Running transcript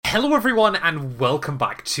Hello everyone and welcome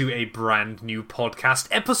back to a brand new podcast,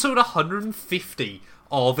 episode 150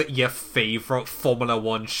 of your favourite Formula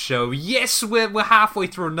 1 show. Yes, we're halfway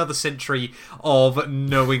through another century of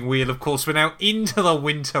Knowing Wheel. Of course, we're now into the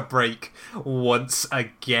winter break once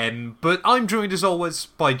again. But I'm joined as always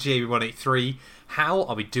by JB183. How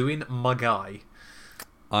are we doing, my guy?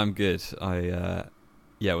 I'm good. I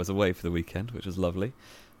was away for the weekend, which was lovely.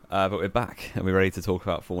 But we're back and we're ready to talk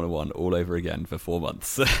about Formula 1 all over again for 4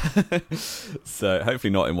 months. So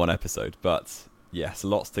hopefully not in one episode, but yes,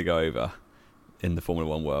 lots to go over in the Formula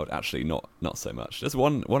 1 world. Actually, not so much. There's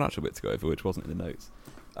one actual bit to go over, which wasn't in the notes.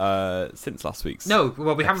 Since last week's No,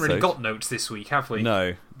 well, we haven't really episode. got notes this week, have we?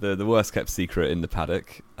 No, the worst kept secret in the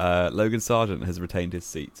paddock. Logan Sargent has retained his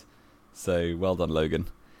seat. So well done, Logan.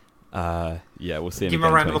 We'll see him Give him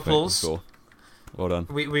again a round of 2024. Well done.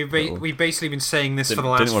 We've basically been saying this for the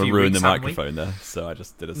last Didn't want to few ruin weeks, the haven't we? microphone there, so I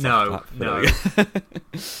just did a No, soft clap.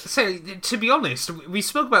 no. So, to be honest, we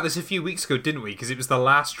spoke about this a few weeks ago, didn't we? Because it was the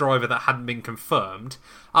last driver that hadn't been confirmed.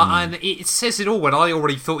 And it says it all when I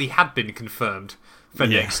already thought he had been confirmed for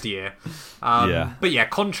next year. But yeah,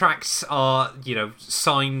 contracts are,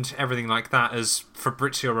 signed, everything like that, as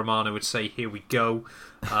Fabrizio Romano would say, here we go.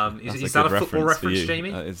 Is that a football reference,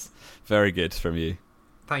 Jamie? That is very good from you.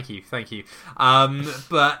 Thank you.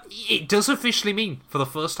 But it does officially mean, for the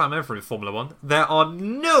first time ever in Formula 1, there are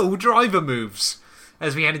no driver moves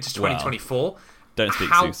as we head into 2024. Don't speak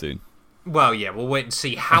too soon. Well, yeah, we'll wait and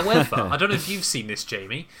see. However, I don't know if you've seen this,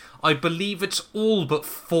 Jamie. I believe it's all but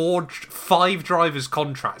 5 drivers'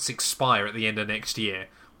 contracts expire at the end of next year.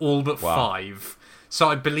 All but 5. So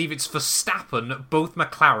I believe it's Verstappen, both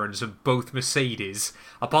McLarens and both Mercedes.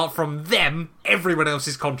 Apart from them, everyone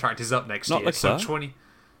else's contract is up next year. Leclerc?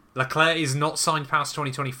 Leclerc is not signed past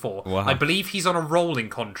 2024. Wow. I believe he's on a rolling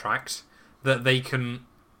contract that they can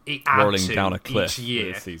add Rolling to down a cliff each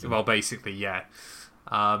year. this season. Well, basically, yeah.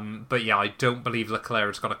 But yeah, I don't believe Leclerc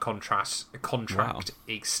has got a contract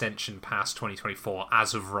extension past 2024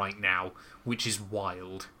 as of right now, which is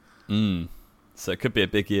wild. So it could be a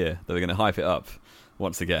big year that we're going to hype it up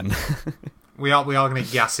once again. We are going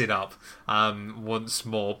to gas it up once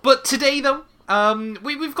more. But today, though,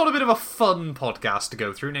 we've got a bit of a fun podcast to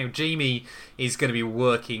go through. Now, Jamie is going to be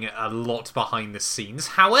working a lot behind the scenes.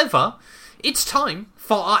 However, it's time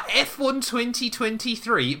for our F1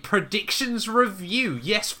 2023 predictions review.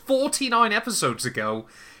 Yes, 49 episodes ago,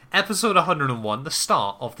 episode 101, the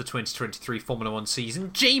start of the 2023 Formula 1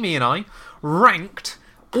 season, Jamie and I ranked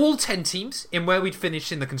all 10 teams in where we'd finish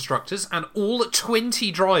in the Constructors and all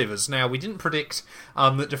 20 drivers. Now, we didn't predict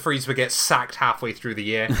that De Vries would get sacked halfway through the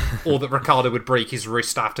year or that Ricciardo would break his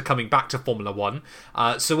wrist after coming back to Formula 1.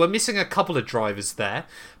 So we're missing a couple of drivers there.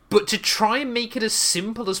 But to try and make it as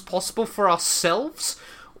simple as possible for ourselves,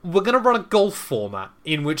 we're going to run a golf format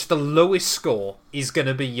in which the lowest score is going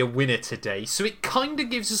to be your winner today. So it kind of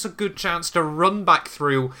gives us a good chance to run back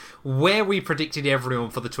through where we predicted everyone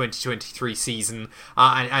for the 2023 season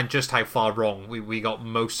and just how far wrong we got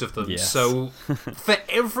most of them. Yes. So for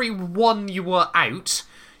every one you were out,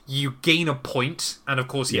 you gain a point. And of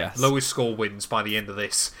course, lowest score wins by the end of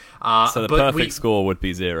this. So the perfect score would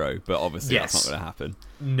be 0, but obviously that's not going to happen.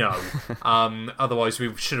 No. Otherwise,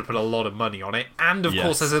 we should have put a lot of money on it. And, of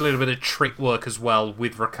course, there's a little bit of trick work as well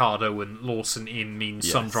with Ricciardo and Lawson in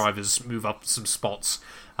means some drivers move up some spots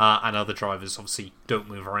and other drivers, obviously, don't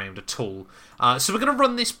move around at all. So we're going to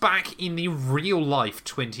run this back in the real-life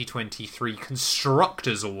 2023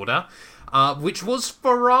 Constructors order, which was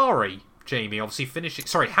Ferrari, Jamie, obviously finishing...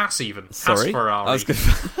 Sorry, Haas even. Haas Ferrari. I was good.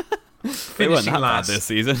 They weren't that bad this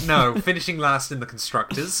season. No, finishing last in the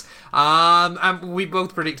Constructors. And we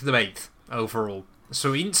both predicted them 8th overall.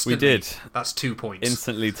 So instantly, we did. That's 2 points.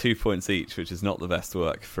 Instantly 2 points each, which is not the best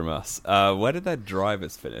work from us. Where did their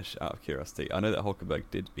drivers finish, out of curiosity? I know that Hulkenberg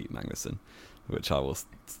did beat Magnussen, which I will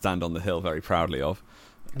stand on the hill very proudly of.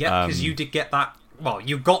 Yeah, because you did get that. Well,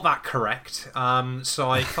 you got that correct.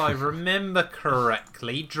 So if I remember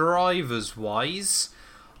correctly, drivers-wise...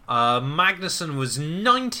 Magnussen was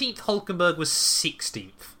 19th, Hulkenberg was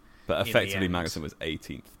 16th. But effectively, Magnussen was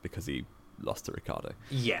 18th because he lost to Ricciardo.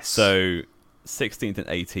 Yes. So 16th and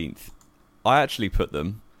 18th, I actually put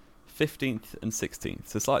them 15th and 16th.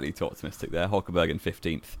 So slightly too optimistic there. Hulkenberg in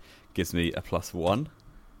 15th gives me a +1,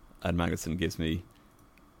 and Magnussen gives me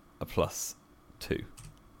a +2.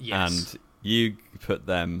 Yes. And you put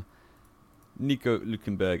them, Nico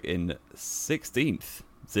Hülkenberg, in 16th.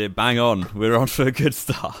 So bang on, we're on for a good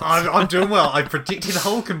start. I'm doing well. I predicted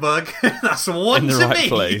Hulkenberg. That's one in the to right me.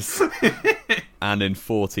 place. And in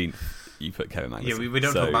 14th, you put Kevin Magnussen. Yeah, we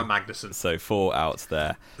don't talk about Magnussen. So 4 outs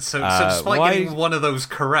there. So despite getting one of those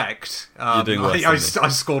correct, you're doing worse I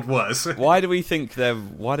scored worse. Why do we think they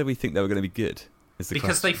were going to be good?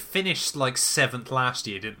 Because they finished like 7th last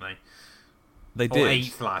year, didn't they? They did. Or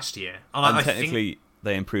 8th last year. And technically,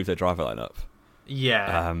 they improved their driver lineup.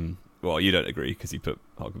 Yeah. Well, you don't agree because you put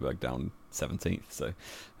Hulkenberg down 17th, so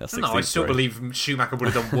that's 16th. No, I still believe Schumacher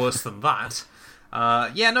would have done worse than that.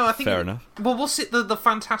 I think... Fair enough. Well, what's it? The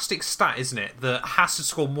fantastic stat, isn't it? That Haas had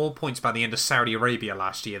scored more points by the end of Saudi Arabia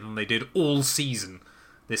last year than they did all season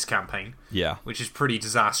this campaign. Yeah. Which is pretty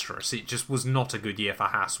disastrous. It just was not a good year for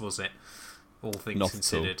Haas, was it? All things not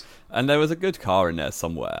considered. And there was a good car in there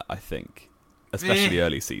somewhere, I think. Especially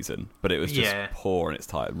early season. But it was just poor in its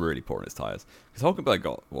tyres. Really poor in its tyres. Because Hulkenberg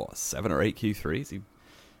got, 7 or 8 Q3s?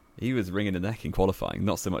 He was ringing the neck in qualifying.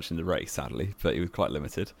 Not so much in the race, sadly. But he was quite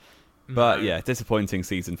limited. But yeah, disappointing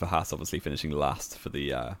season for Haas, obviously finishing last for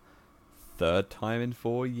the 3rd time in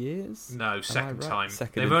 4 years? No, second time.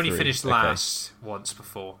 Second They've only 3. finished last once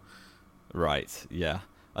before. Right, yeah.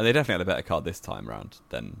 And they definitely had a better car this time round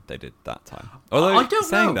than they did that time. Although, I don't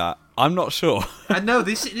saying know. that, I'm not sure. And no,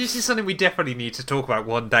 this is something we definitely need to talk about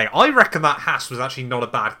one day. I reckon that Haas was actually not a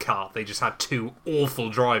bad car. They just had 2 awful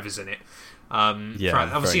drivers in it.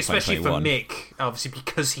 Obviously, especially for Mick, obviously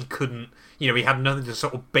because he couldn't, he had nothing to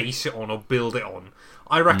sort of base it on or build it on.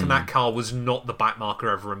 I reckon that car was not the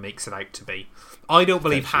backmarker everyone makes it out to be. I don't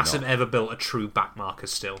believe Haas have ever built a true backmarker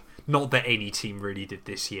still. Not that any team really did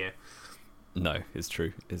this year. No, it's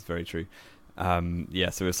true. It's very true. So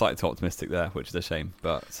we're slightly too optimistic there, which is a shame,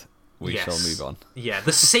 but we shall move on. Yeah,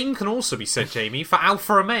 the same can also be said, Jamie, for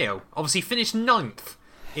Alfa Romeo. Obviously finished 9th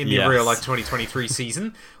in the real life 2023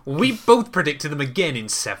 season. We both predicted them again in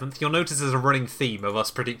 7th. You'll notice there's a running theme of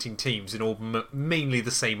us predicting teams in all mainly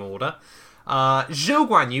the same order. Zhou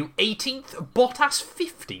Guanyu 18th, Bottas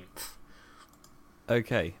 15th.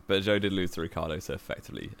 Okay, but Zhou did lose to Ricciardo, so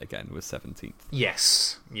effectively, again, was 17th.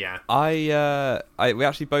 Yes, yeah. We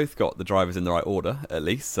actually both got the drivers in the right order, at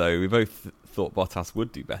least, so we both thought Bottas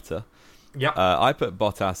would do better. Yep. I put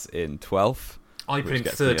Bottas in 12th. I put him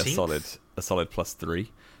 13th. A solid +3,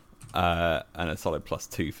 and a solid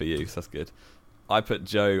 +2 for you, so that's good. I put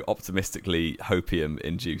Zhou optimistically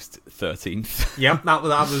hopium-induced 13th. Yep, that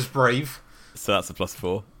was brave. So that's a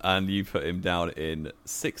 +4. And you put him down in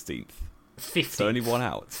 16th. 15th. So only 1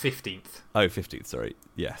 out. 15th. Oh, 15th, sorry.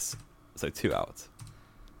 Yes. So 2 out.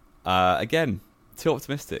 Again, too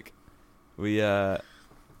optimistic. We had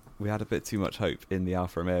a bit too much hope in the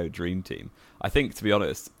Alfa Romeo dream team. I think, to be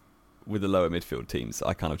honest, with the lower midfield teams,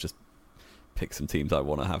 I kind of just pick some teams I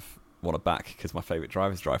want to back because my favourite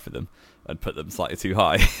drivers drive for them and put them slightly too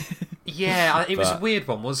high. Yeah, it was a weird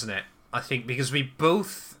one, wasn't it? I think because we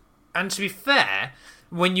both, and to be fair,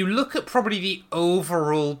 when you look at probably the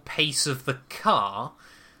overall pace of the car,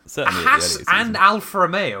 certainly Haas and Alfa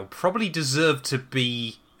Romeo probably deserved to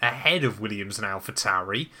be ahead of Williams and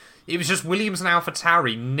AlphaTauri. It was just Williams and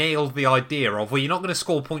AlphaTauri nailed the idea of, well, you're not going to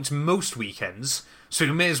score points most weekends, so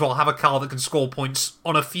you may as well have a car that can score points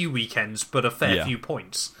on a few weekends, but a fair few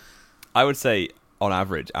points. I would say, on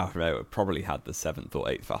average, Alfa Romeo probably had the 7th or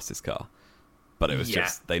 8th fastest car. But it was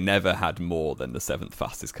just, they never had more than the 7th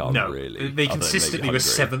fastest car, really. They consistently were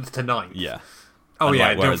 7th to 9th. Yeah. Oh,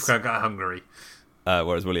 and don't forget Hungary.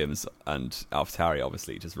 Whereas Williams and AlphaTauri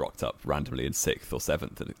obviously just rocked up randomly in 6th or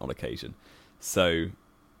 7th on occasion. So,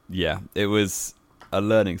 yeah, it was a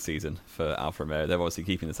learning season for Alfa Romeo. They're obviously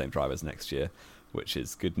keeping the same drivers next year, which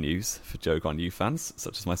is good news for Zhou Guanyu fans,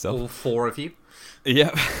 such as myself. All 4 of you.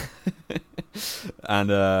 Yep.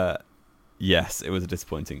 And, yes, it was a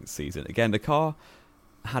disappointing season. Again, the car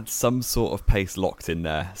had some sort of pace locked in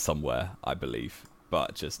there somewhere, I believe,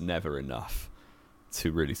 but just never enough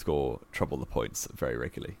to really trouble the points very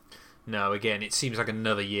regularly. No, again, it seems like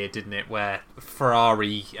another year, didn't it, where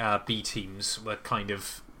Ferrari B teams were kind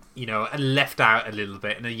of, left out a little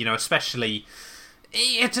bit. And, especially,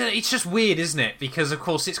 it's just weird, isn't it? Because, of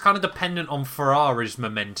course, it's kind of dependent on Ferrari's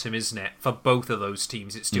momentum, isn't it? For both of those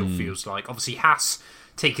teams, it still feels like. Obviously, Haas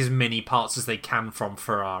take as many parts as they can from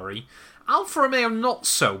Ferrari. Alfa Romeo not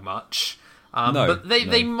so much, but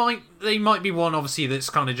they might be one obviously that's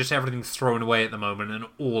kind of just everything's thrown away at the moment and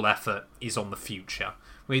all effort is on the future.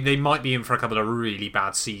 I mean, they might be in for a couple of really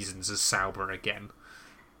bad seasons as Sauber again.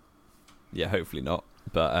 Yeah, hopefully not,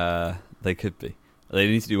 but they could be. They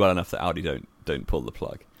need to do well enough that Audi don't pull the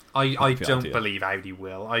plug. I don't believe Audi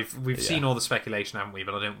will. We've seen all the speculation, haven't we?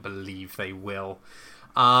 But I don't believe they will.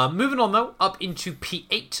 Moving on, though, up into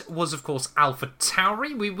P8 was, of course,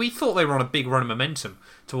 AlphaTauri. We thought they were on a big run of momentum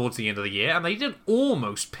towards the end of the year, and they did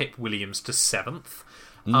almost pip Williams to 7th.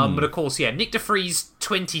 But of course, Nick de Vries,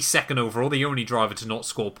 22nd overall, the only driver to not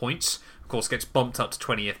score points. Of course, gets bumped up to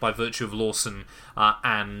 20th by virtue of Lawson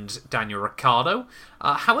and Daniel Ricciardo.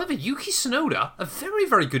 However, Yuki Tsunoda, a very,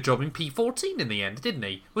 very good job in P14 in the end, didn't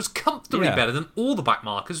he? Was comfortably better than all the back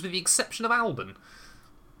markers with the exception of Albon.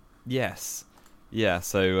 Yes. Yeah,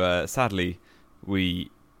 so sadly, we,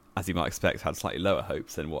 as you might expect, had slightly lower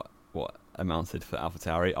hopes than what amounted for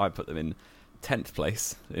AlphaTauri. I put them in 10th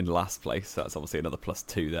place, in last place, so that's obviously another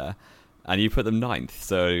 +2 there. And you put them 9th,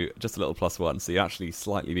 so just a little +1, so you're actually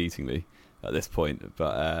slightly beating me at this point,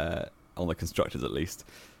 but on the constructors at least.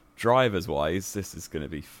 Drivers-wise, this is going to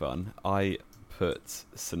be fun. I put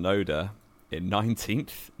Tsunoda in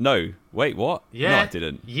 19th. No, wait, what? Yeah, no, I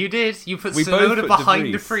didn't. You did. You put We Tsunoda both put behind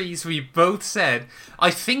De De Vries. Vries. We both said. I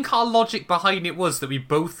think our logic behind it was that we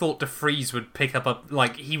both thought De Vries would pick up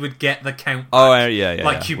he would get the count back. Oh, yeah.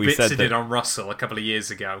 Like We said Kubica that- did on Russell a couple of years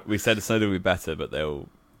ago. We said Tsunoda would be better, but they'll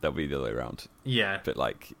be the other way around. Yeah. But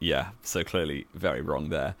so clearly very wrong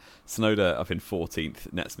there. Tsunoda up in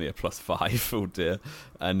 14th nets me a +5. Oh dear,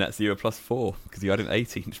 and nets you a +4 because you had an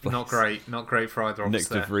 18th place. Not great for either of Nick us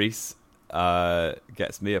de there. Vries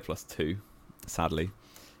gets me a +2, sadly,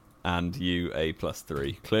 and you a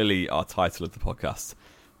 +3. Clearly, our title of the podcast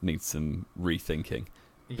needs some rethinking.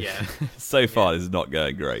 Yeah. So far, this is not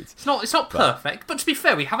going great. It's not perfect, but to be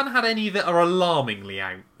fair, we haven't had any that are alarmingly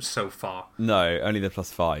out so far. No, only the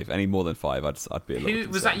 +5. Any more than 5, I'd be a little Who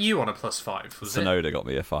was that? concerned. You on a +5? Was it? Tsunoda got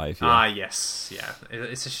me a 5. Yeah. Ah, yes, yeah.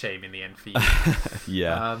 It's a shame in the end for you.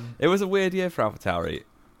 Yeah, it was a weird year for AlphaTauri.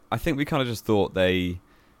 I think we kind of just thought they're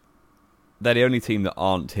the only team that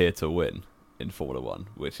aren't here to win in Formula One,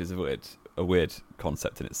 which is a weird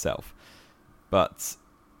concept in itself. But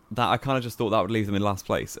that I kind of just thought that would leave them in last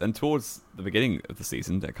place. And towards the beginning of the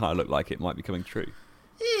season, it kind of looked like it might be coming true.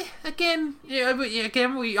 I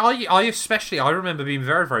remember being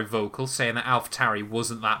very, very vocal, saying that AlphaTauri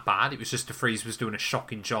wasn't that bad. It was just De Vries was doing a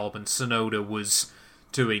shocking job, and Tsunoda was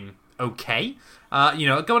doing okay.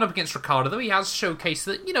 Going up against Ricciardo, though, he has showcased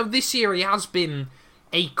that this year he has been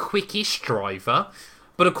a quickish driver.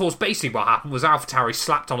 But of course, basically what happened was AlphaTauri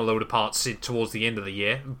slapped on a load of parts towards the end of the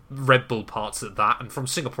year, Red Bull parts at that, and from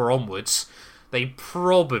Singapore onwards, they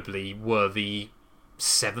probably were the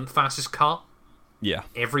 7th fastest car. Yeah,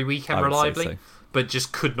 Every weekend I would say reliably, so. but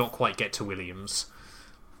just could not quite get to Williams.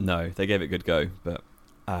 No, they gave it a good go, but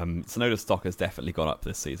Tsunoda's stock has definitely gone up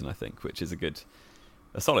this season, I think, which is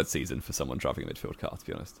a solid season for someone driving a midfield car, to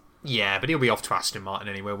be honest. Yeah, but he'll be off to Aston Martin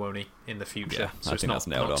anyway, won't he, in the future? Yeah, so I it's think not that's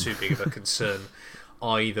nailed on. too big of a concern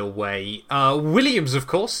either way. Williams, of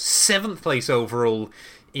course, 7th place overall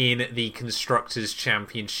in the Constructors'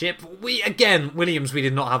 Championship. Williams we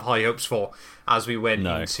did not have high hopes for as we went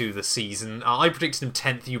into the season. I predicted him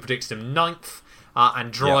 10th, you predicted him 9th.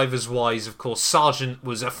 And drivers-wise, of course, Sargent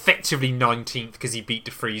was effectively 19th because he beat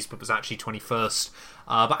De Vries, but was actually 21st.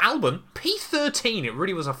 But Albon, P13, it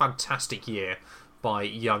really was a fantastic year by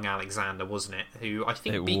young Alexander, wasn't it? Who I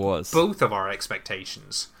think beat both of our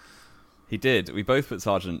expectations. He did. We both put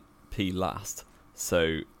Sargent P last,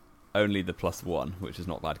 so only the +1, which is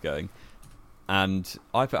not bad going. And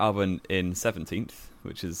I put Albon in 17th,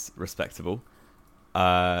 which is respectable.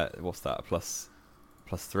 What's that?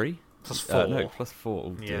 +3? +4. No, +4.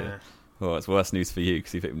 Oh, Yeah. dear. Well, it's worse news for you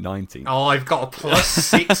because you picked him 19th. Oh, I've got a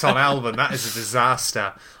 +6 on Albon. That is a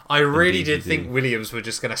disaster. I really Indeed, did think Williams were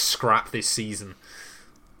just going to scrap this season.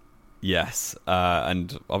 Yes,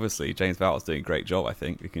 and obviously James Vowell's doing a great job, I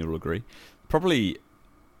think. We can all agree. Probably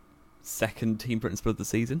second team principal of the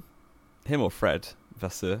season. Him or Fred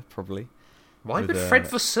Vasseur, probably. Why would Fred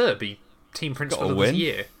Vasseur be team principal of the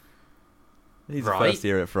year? He's the first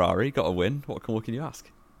year at Ferrari, got a win. What can you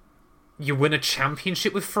ask? You win a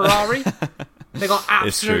championship with Ferrari? They got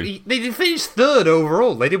absolutely... They finished 3rd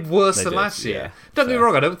overall. They did worse than last year. Yeah, don't get me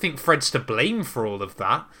wrong, I don't think Fred's to blame for all of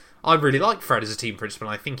that. I really like Fred as a team principal,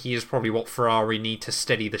 and I think he is probably what Ferrari need to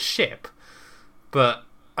steady the ship. But,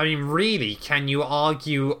 I mean, really, can you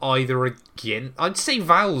argue either again? I'd say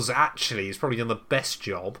Vowles actually has probably done the best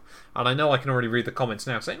job, and I know I can already read the comments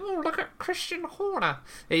now saying, "Oh, look at Christian Horner."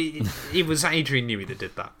 It was Adrian Newey that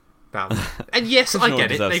did that. And yes, I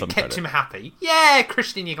get it. They've kept him happy. Yeah,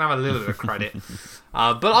 Christian, you can have a little bit of credit.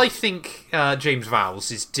 But I think James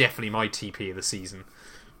Vowles is definitely my TP of the season.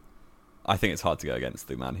 I think it's hard to go against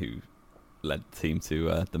the man who led the team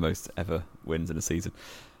to the most ever wins in a season.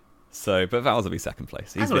 So, but Vowles will be second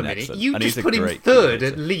place. He's Hang on a been minute. excellent. You and just he's a put him great third,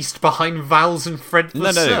 communicator. at least, behind Vowles and Fred No,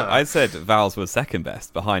 Vasseur. I said Vowles was second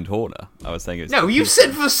best behind Horner. I was saying it was... No, you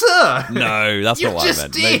said Vasseur! No, that's You not what I just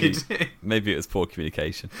meant. did! Maybe it was poor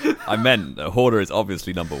communication. I meant that Horner is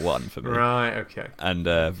obviously number one for me. Right, okay. And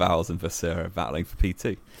Vowles and Vasseur are battling for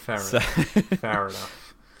P2. Fair So- enough. Fair enough.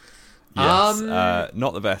 Yes,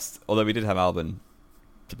 not the best. Although we did have Albon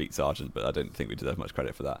to beat Sargent, but I don't think we deserve much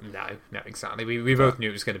credit for that. No, exactly. We both knew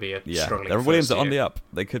it was going to be a Yeah, struggling the Williams first are on the year. up.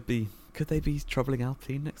 They could be. Could they be troubling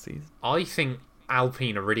Alpine next season? I think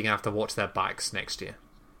Alpine are really going to have to watch their backs next year.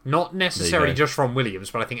 Not necessarily go. just from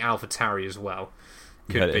Williams, but I think AlphaTauri as well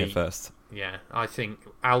You heard could it here be. first. Yeah, I think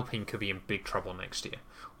Alpine could be in big trouble next year,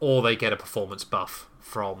 or they get a performance buff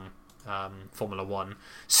from Formula One.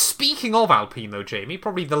 Speaking of Alpine, though, Jamie,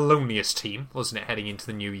 probably the loneliest team, wasn't it, heading into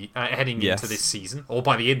the Yes. into this season, or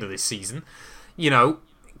by the end of this season? You know,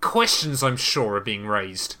 questions I'm sure are being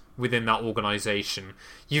raised within that organisation.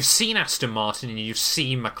 You've seen Aston Martin and you've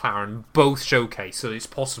seen McLaren both showcase that it's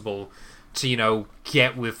possible to,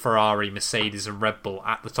 get with Ferrari, Mercedes, and Red Bull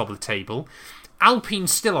at the top of the table. Alpine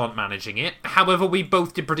still aren't managing it. However, we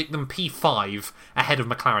both did predict them P5 ahead of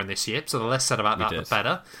McLaren this year, so the less said about that, the did.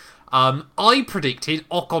 better. I predicted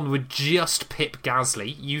Ocon would just pip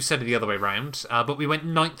Gasly. You said it the other way round, but we went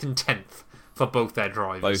 9th and 10th for both their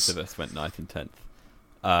drivers. Both of us went 9th and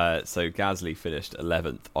 10th. So Gasly finished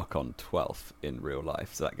 11th, Ocon 12th in real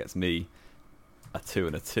life. So that gets me a 2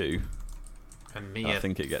 and a 2. And me I a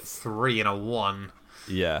think it gets 3 and a 1.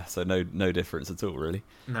 Yeah, so no difference at all, really.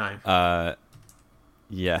 No.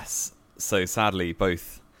 Yes. So sadly,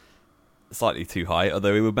 both slightly too high.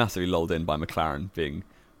 Although we were massively lulled in by McLaren being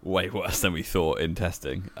way worse than we thought in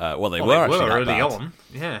testing. They were actually that early bad. on.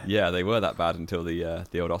 Yeah. Yeah, they were that bad until the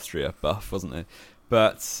old Austria buff, wasn't it?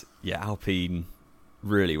 But yeah, Alpine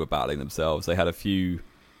really were battling themselves. They had a few.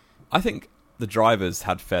 I think the drivers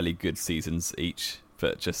had fairly good seasons each,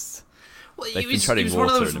 but just. Well, They've it been was treading one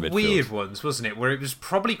of water those in the midfield. weird ones, wasn't it? Where it was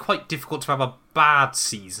probably quite difficult to have a bad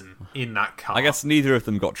season in that car. I guess neither of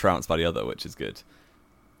them got trounced by the other, which is good.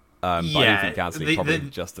 But I do think Gasly probably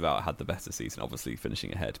just about had the better season, obviously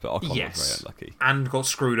finishing ahead, but Ocon was very unlucky. And got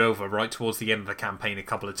screwed over right towards the end of the campaign a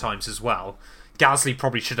couple of times as well. Gasly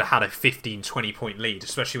probably should have had a 15-20 point lead,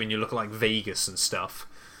 especially when you look at like Vegas and stuff.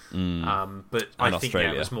 But I think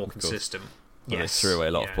Australia, it was more of course. consistent. Well, Yes, they threw away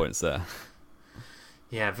a lot of points there.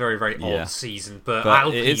 Yeah, very, very Yeah. odd season. But But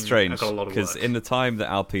Alpine it is strange have got a lot of because work. in the time that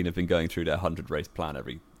Alpine have been going through their 100 race plan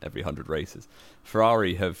every 100 races,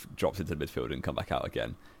 Ferrari have dropped into the midfield and come back out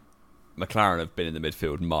again. McLaren have been in the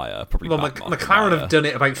midfield mire, probably. Well, backmarker McLaren mire. have done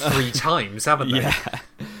it about 3 times, haven't they? Yeah,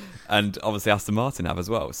 and obviously Aston Martin have as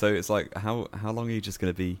well. So it's like, how long are you just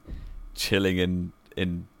going to be chilling in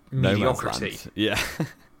no man's Mediocrity. land? Yeah,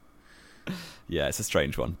 yeah, it's a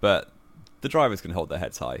strange one, but the drivers can hold their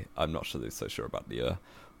heads high. I'm not so sure about the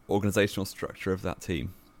organisational structure of that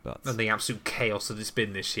team, but And the absolute chaos that it's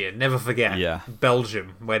been this year. Never forget Yeah.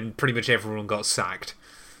 Belgium, when pretty much everyone got sacked.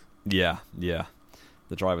 yeah,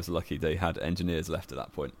 the drivers are lucky they had engineers left at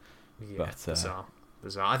that point. Yeah, But,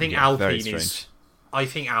 bizarre. I think yeah, very Alpine is. strange. I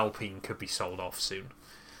think Alpine could be sold off soon.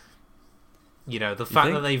 The fact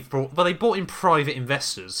think? that they brought in private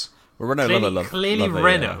investors. Well, Renault Clearly, love a,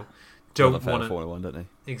 Renault don't love a want to. Formula One, don't they?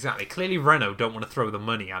 Exactly. Clearly, Renault don't want to throw the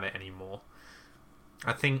money at it anymore.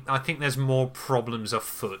 I think there's more problems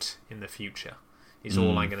afoot in the future. Is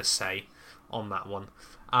all I'm going to say on that one.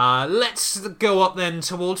 Let's go up then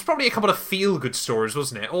towards probably a couple of feel-good stories,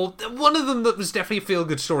 wasn't it? Or one of them that was definitely a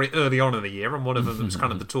feel-good story early on in the year, and one of them that was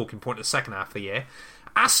kind of the talking point of the second half of the year.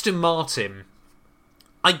 Aston Martin.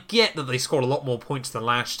 I get that they scored a lot more points than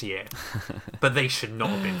last year, but they should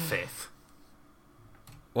not have been 5th.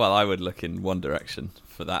 Well, I would look in one direction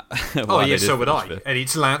for that. Oh, Why yeah, they so did would finish I. fifth. And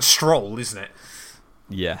it's Lance Stroll, isn't it?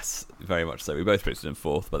 Yes, very much so. We both predicted him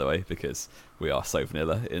 4th, by the way, because we are so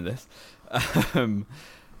vanilla in this.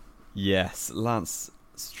 Yes, Lance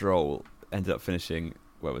Stroll ended up finishing,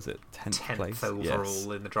 where was it? 10th place? 10th overall Yes.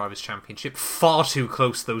 in the Drivers' Championship. Far too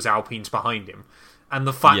close to those Alpines behind him. And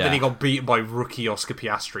the fact that Yeah. he got beaten by rookie Oscar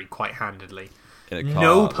Piastri quite handedly. In a car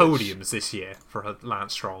No which- podiums this year for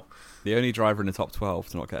Lance Stroll. The only driver in the top 12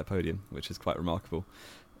 to not get a podium, which is quite remarkable.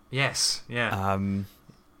 Yes, yeah.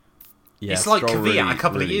 Yeah, It's like Stroll Kvyat a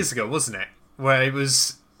couple really- of years ago, wasn't it? Where it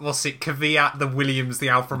was, Kvyat, the Williams, the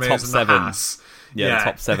Alfa top Romeos, and the 7. Haas. Yeah, the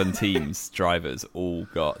top 7 teams, drivers, all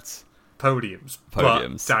got Podiums.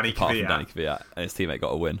 podiums. But Danny apart from Kvyat. Danny Kvyat. And his teammate got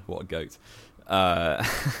a win. What a goat.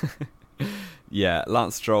 Yeah,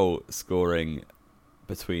 Lance Stroll scoring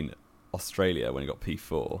between Australia when he got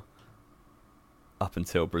P4 up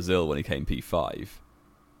until Brazil when he came P5.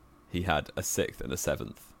 He had a 6th and a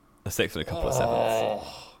 7th a sixth and a couple of sevenths,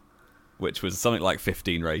 which was something like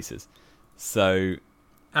 15 races. So,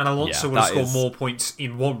 and Alonso would have scored more points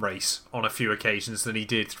in one race on a few occasions than he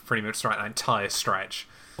did pretty much throughout that entire stretch.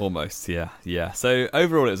 Almost, yeah. So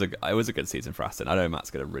overall, it was a good season for Aston. I know Matt's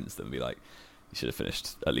going to rinse them and be like, you should have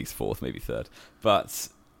finished at least fourth, maybe third. But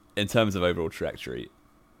in terms of overall trajectory,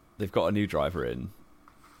 they've got a new driver in,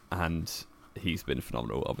 and he's been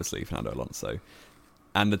phenomenal, obviously, Fernando Alonso.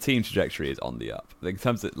 And the team trajectory is on the up. In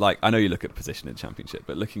terms of, I know you look at position in championship,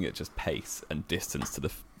 but looking at just pace and distance to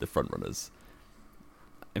the front runners.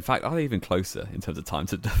 In fact, are they even closer in terms of time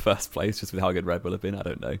to the first place, just with how good Red Bull have been? I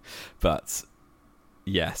don't know. But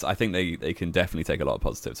yes, I think they can definitely take a lot of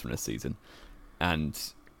positives from this season. And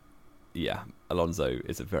yeah, Alonso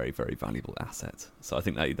is a very, very valuable asset. So I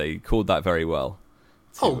think they called that very well.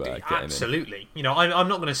 Absolutely. I'm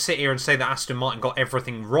not going to sit here and say that Aston Martin got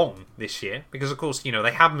everything wrong this year, because of course,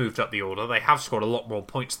 they have moved up the order. They have scored a lot more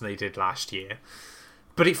points than they did last year.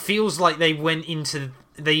 But it feels like they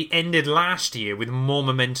ended last year with more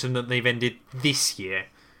momentum than they've ended this year,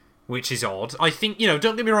 which is odd. I think,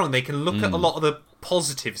 don't get me wrong, they can look at a lot of the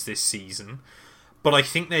positives this season, but I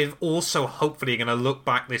think they've also hopefully going to look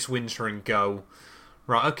back this winter and go,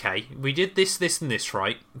 right, okay, we did this, this, and this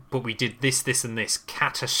right, but we did this, this, and this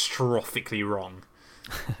catastrophically wrong.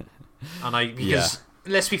 Because,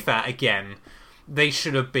 let's be fair, again, they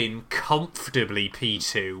should have been comfortably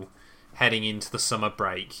P2 heading into the summer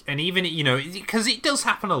break. And even, because it does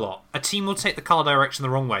happen a lot. A team will take the car direction the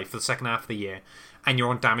wrong way for the second half of the year, and you're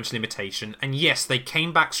on damage limitation. And yes, they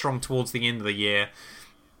came back strong towards the end of the year,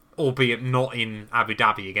 albeit not in Abu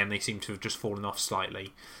Dhabi again. They seem to have just fallen off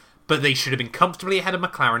slightly. But they should have been comfortably ahead of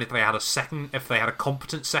McLaren if they had a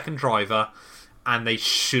competent second driver, and they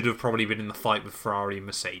should have probably been in the fight with Ferrari and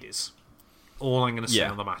Mercedes. All I'm going to say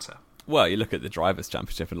on the matter. Well, you look at the Drivers'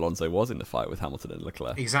 Championship, and Alonso was in the fight with Hamilton and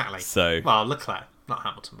Leclerc. Exactly. Leclerc, not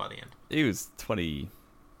Hamilton by the end. He was 28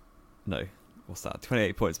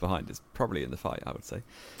 points behind. Is probably in the fight, I would say.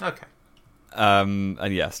 Okay.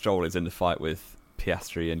 And yeah, Stroll is in the fight with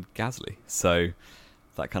Piastri and Gasly. So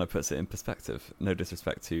that kind of puts it in perspective. No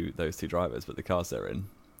disrespect to those two drivers, but the cars they're in,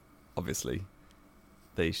 obviously,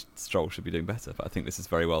 Stroll should be doing better. But I think this is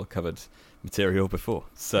very well covered material before.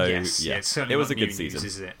 So yes, it was a good season.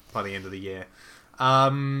 News, is it, by the end of the year?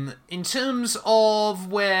 In terms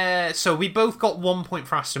of so we both got 1 point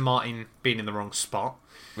for Aston Martin being in the wrong spot.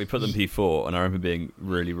 We put them P4, and I remember being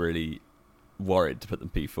really, really worried to put them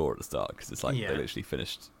P4 at the start, because it's like they literally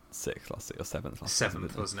finished 6th last year, or 7th last season.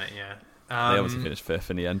 7th, wasn't it? Yeah. They obviously finished 5th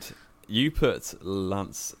in the end. You put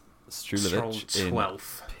Lance Strulovic in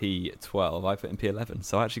P12. I put in P11.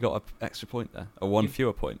 So I actually got an extra point there. One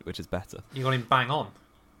fewer point, which is better. You got him bang on.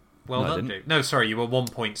 Well done, dude. No, sorry, you were 1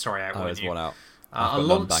 point. Sorry, out. I was one out.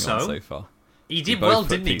 Alonso, bang on so far. He did well,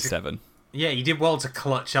 didn't he? P7. He did well to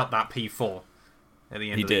clutch up that P4 at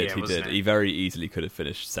the end of the year. He did. He very easily could have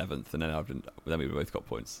finished 7th, and then we both got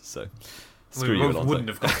points. So screw you, Alonso. Wouldn't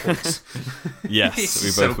have got points. Yes,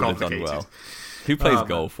 we both would have done well. Who plays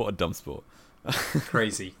golf? What a dumb sport.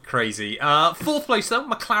 Crazy. Fourth place though,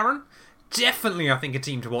 McLaren. Definitely, I think, a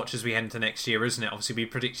team to watch as we head into next year, isn't it? Obviously, we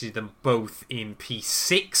predicted them both in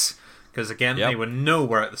P6 because again, they were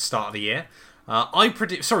nowhere at the start of the year.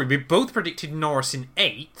 We both predicted Norris in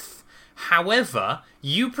 8th. However,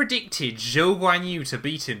 you predicted Zhou Guanyu to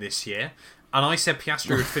beat him this year, and I said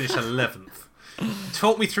Piastri would finish 11th.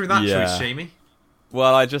 Talk me through that choice, Jamie.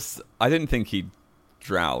 Well, I didn't think he'd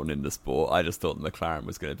drown in the sport. I just thought the McLaren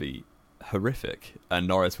was going to be horrific, and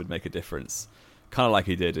Norris would make a difference, kind of like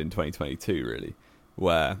he did in 2022, really,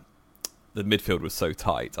 where the midfield was so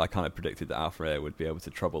tight. I kind of predicted that Alfa Romeo would be able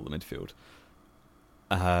to trouble the midfield,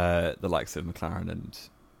 the likes of McLaren and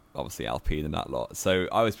obviously Alpine and that lot. So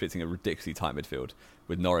I was predicting a ridiculously tight midfield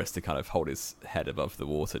with Norris to kind of hold his head above the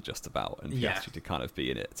water just about, and Piastri to kind of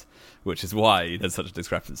be in it, which is why there's such a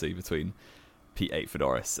discrepancy between P8 for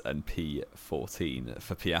Norris and P14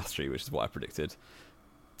 for Piastri, which is what I predicted.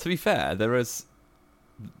 To be fair, Norris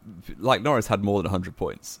had more than 100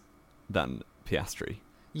 points than Piastri.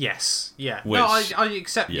 Yes, yeah. I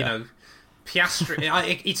accept,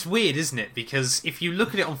 Piastri... it's weird, isn't it? Because if you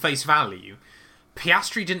look at it on face value,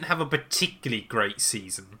 Piastri didn't have a particularly great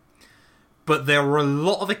season. But there were a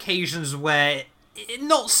lot of occasions where,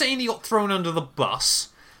 not saying he got thrown under the bus,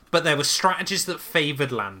 but there were strategies that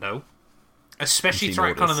favoured Lando. Especially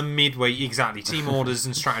throughout kind of the midway, team orders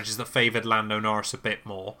and strategies that favoured Lando Norris a bit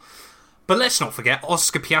more. But let's not forget,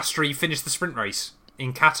 Oscar Piastri finished the sprint race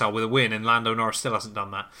in Qatar with a win, and Lando Norris still hasn't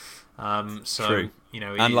done that. True.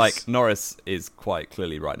 And Norris is quite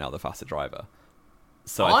clearly right now the faster driver.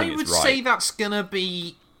 So I think would say that's going to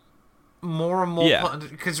be more and more. Yeah.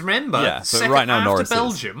 Because remember, but second right now after Norris is.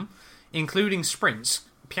 Belgium, including sprints,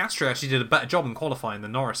 Piastri actually did a better job in qualifying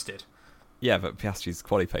than Norris did. Yeah, but Piastri's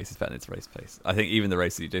quali pace is better than its race pace. I think even the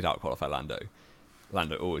races he did out-qualify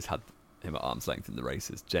Lando always had him at arm's length in the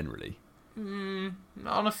races, generally. On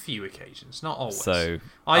a few occasions, not always. So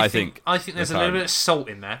I think there's a little bit of salt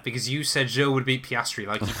in there, because you said Zhou would beat Piastri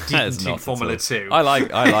like he didn't in Formula 2. I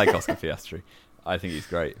like Oscar Piastri. I think he's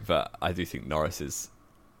great, but I do think Norris is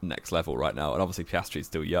next level right now. And obviously Piastri's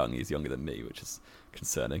still young. He's younger than me, which is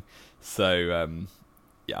concerning. So,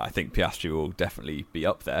 I think Piastri will definitely be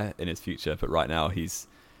up there in his future, but right now he's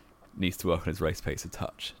needs to work on his race pace a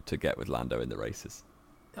touch to get with Lando in the races.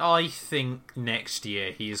 I think next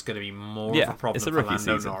year he is going to be more of a problem it's a for rookie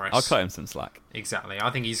Lando season. Norris. I'll cut him some slack. Exactly. I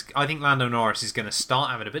think Lando Norris is going to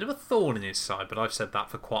start having a bit of a thorn in his side, but I've said that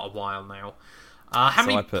for quite a while now. How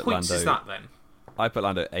many points is that then? I put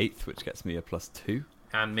Lando 8th, which gets me a +2.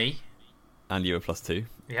 And me? And you a +2.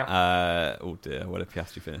 Yeah. Oh dear, what did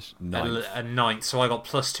Piastri finish? 9th. A 9th, so I got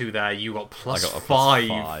 +2 there, you got +5. I got a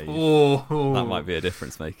 +5. Oh. That might be a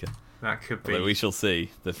difference maker. That could be. Although we shall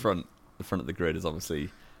see. The front of the grid is obviously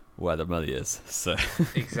where the money is. So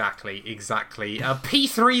Exactly.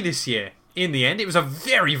 P3 this year. In the end, it was a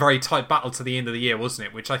very, very tight battle to the end of the year, wasn't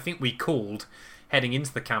it? Which I think we called heading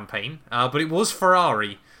into the campaign. But it was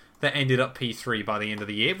Ferrari that ended up P3 by the end of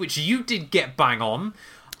the year, which you did get bang on.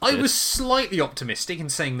 I was slightly optimistic in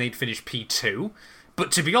saying they'd finish P2,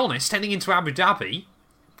 but to be honest, heading into Abu Dhabi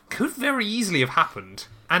could very easily have happened,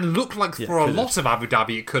 and looked like for a lot of Abu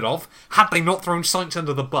Dhabi it could have, had they not thrown Sainz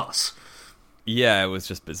under the bus. Yeah, it was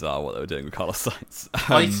just bizarre what they were doing with Carlos Sainz.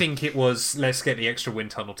 I think it was, let's get the extra wind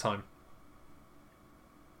tunnel time.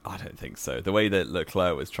 I don't think so. The way that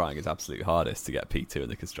Leclerc was trying his absolute hardest to get P2 in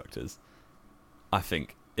the Constructors, I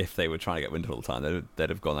think if they were trying to get wind tunnel time, they'd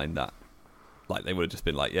have gone in that. Like, they would have just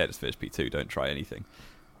been like, yeah, just finish P2, don't try anything,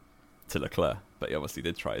 to Leclerc. But he obviously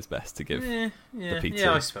did try his best to give the P2.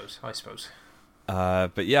 Yeah, I suppose.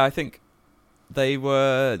 But yeah, I think they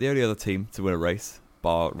were the only other team to win a race,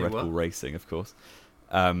 bar Red Bull Racing, of course.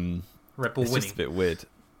 Red Bull winning. It's just a bit weird.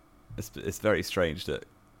 It's very strange that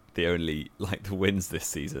the wins this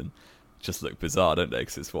season just look bizarre, don't they?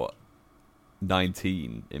 Because it's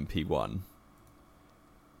 19 in P1,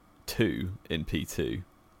 2 in P2,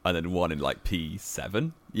 and then 1 in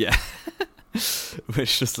P7. Yeah.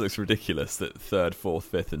 Which just looks ridiculous that 3rd, 4th,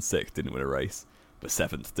 5th and 6th didn't win a race, but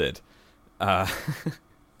 7th did. In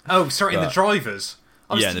the drivers?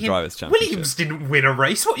 In the drivers' championship. Williams didn't win a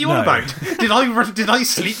race? What are you on about? Did I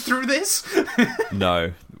sleep through this?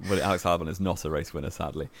 No. Well, Alex Albon is not a race winner,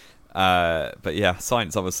 sadly. But yeah,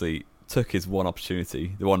 Sainz obviously took his one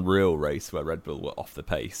opportunity, the one real race where Red Bull were off the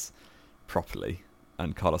pace properly,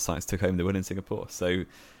 and Carlos Sainz took home the win in Singapore. So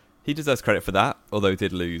he deserves credit for that, although he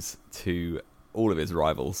did lose to all of his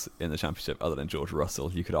rivals in the championship, other than George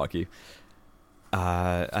Russell, you could argue.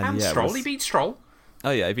 And Stroll, he beat Stroll.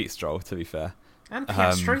 Oh yeah, he beat Stroll, to be fair. And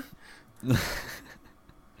Piastri.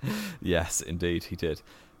 Yes, indeed, he did.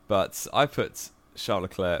 But I put Charles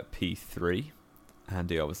Leclerc P3, and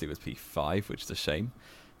he obviously was P5, which is a shame.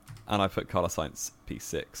 And I put Carlos Sainz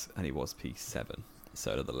P6, and he was P7.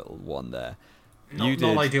 So another little one there. Not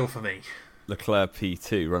ideal for me. Leclerc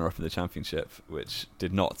P2, runner-up in the championship, which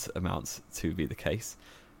did not amount to be the case.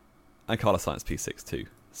 And Carlos Sainz P6 too.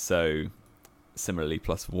 So similarly,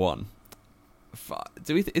 +1.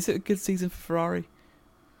 Is it a good season for Ferrari?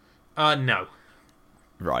 No.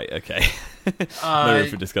 Right, okay. No room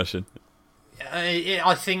for discussion.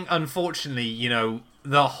 I think, unfortunately,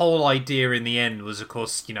 the whole idea in the end was, of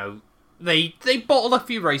course, they bottled a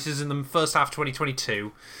few races in the first half of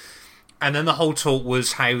 2022, and then the whole talk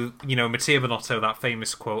was how, Mattia Binotto, that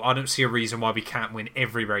famous quote, I don't see a reason why we can't win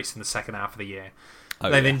every race in the second half of the year.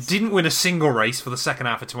 They then didn't win a single race for the second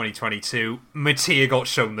half of 2022. Mattia got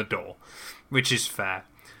shown the door, which is fair.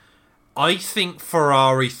 I think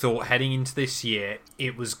Ferrari thought heading into this year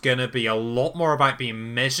it was going to be a lot more about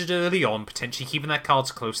being measured early on, potentially keeping their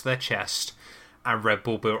cards close to their chest, and Red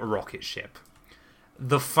Bull built a rocket ship.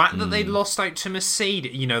 The fact that they lost out to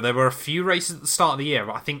Mercedes, there were a few races at the start of the year,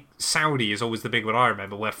 I think Saudi is always the big one I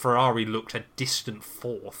remember, where Ferrari looked a distant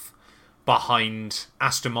 4th behind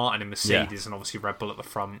Aston Martin and Mercedes, and obviously Red Bull at the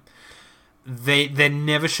front. There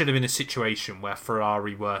never should have been a situation where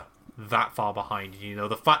Ferrari were that far behind.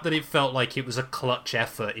 The fact that it felt like it was a clutch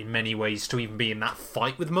effort in many ways to even be in that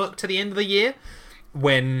fight with Merc to the end of the year,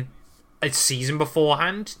 when a season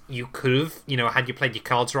beforehand you could have, had you played your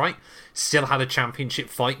cards right, still had a championship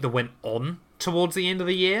fight that went on towards the end of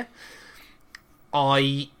the year.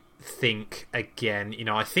 I think, again,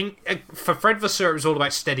 I think for Fred Vasseur it was all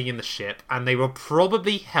about steadying the ship, and they were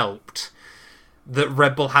probably helped that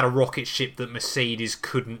Red Bull had a rocket ship that Mercedes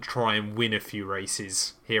couldn't try and win a few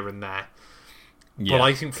races here and there. Yeah, but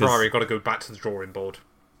I think Ferrari got to go back to the drawing board.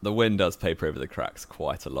 The win does paper over the cracks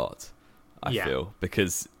quite a lot, I feel,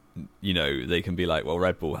 because, they can be like, well,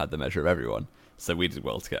 Red Bull had the measure of everyone, so we did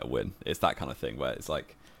well to get a win. It's that kind of thing where it's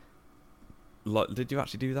like, did you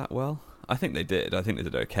actually do that well? I think they did. I think they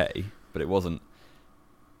did okay, but it wasn't,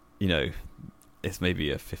 it's maybe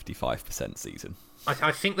a 55% season.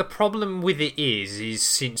 I think the problem with it is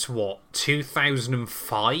since,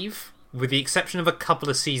 2005? With the exception of a couple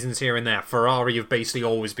of seasons here and there, Ferrari have basically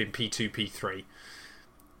always been P2, P3.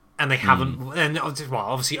 And they haven't... And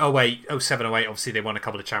obviously 08, 07, 08, obviously they won a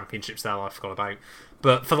couple of championships there I forgot about.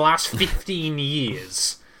 But for the last 15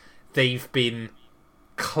 years, they've been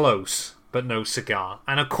close, but no cigar.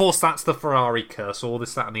 And of course that's the Ferrari curse, all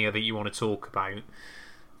this, that and the other you want to talk about.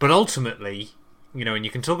 But ultimately... and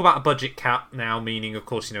you can talk about a budget cap now, meaning, of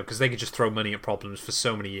course, because they could just throw money at problems for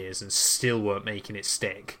so many years and still weren't making it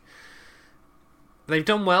stick. They've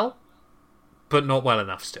done well, but not well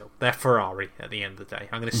enough still. They're Ferrari at the end of the day.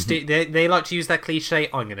 I'm going to they like to use that cliche.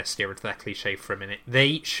 I'm going to steer into that cliche for a minute.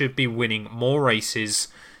 They should be winning more races,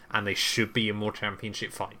 and they should be in more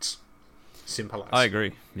championship fights. Simple as. I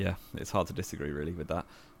agree. Yeah, it's hard to disagree, really, with that.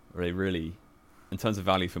 They really... In terms of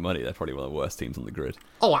value for money, they're probably one of the worst teams on the grid.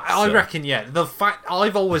 Oh, I reckon, yeah. The fact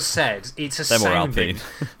I've always said it's astounding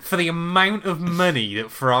for the amount of money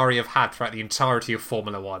that Ferrari have had throughout the entirety of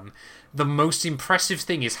Formula One. The most impressive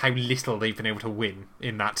thing is how little they've been able to win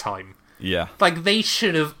in that time. Yeah. Like, they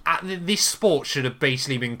should have... This sport should have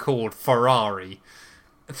basically been called Ferrari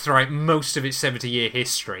throughout most of its 70-year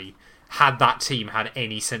history, had that team had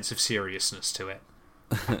any sense of seriousness to it.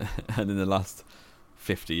 And in the last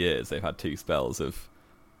 50 years, they've had two spells of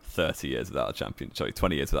 30 years without a champion. Sorry,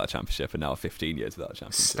 20 years without a championship, and now 15 years without a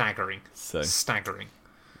championship. Staggering.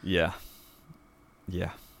 Yeah.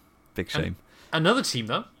 Big shame. Another team,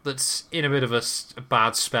 though, that's in a bit of a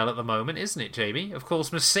bad spell at the moment, isn't it, Jamie? Of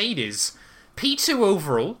course, Mercedes. P2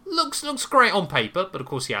 overall. Looks great on paper, but of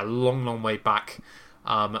course, long way back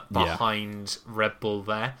behind Red Bull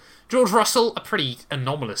there. George Russell, a pretty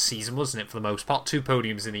anomalous season, wasn't it, for the most part? 2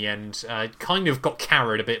 podiums in the end. Kind of got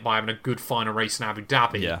carried a bit by having a good final race in Abu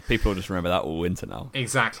Dhabi. Yeah, people just remember that all winter now.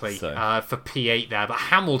 Exactly, for P8 there. But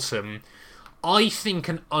Hamilton, I think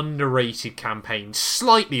an underrated campaign,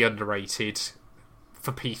 slightly underrated,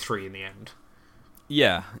 for P3 in the end.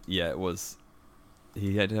 Yeah, it was.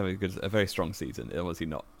 He had to have a very strong season. Obviously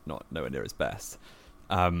not nowhere near his best.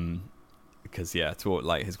 Because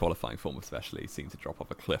his qualifying form especially seemed to drop off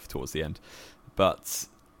a cliff towards the end. But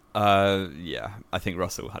I think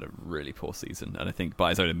Russell had a really poor season, and I think by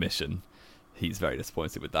his own admission, he's very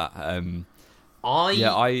disappointed with that. I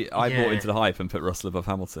bought into the hype and put Russell above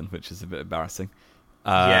Hamilton, which is a bit embarrassing.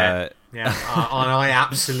 And I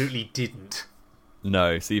absolutely didn't.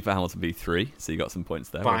 No, so you put Hamilton B3, so you got some points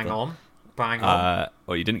there. Bang on.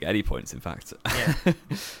 Well, you didn't get any points, in fact. Yeah.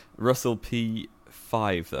 Russell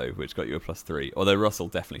P5, though, which got you a +3, although Russell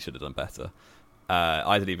definitely should have done better.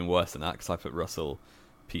 I did even worse than that, because I put Russell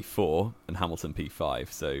P4 and Hamilton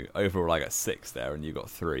P5, so overall I got 6 there, and you got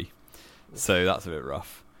 3. So that's a bit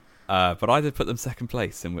rough. But I did put them second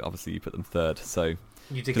place, and obviously you put them third, so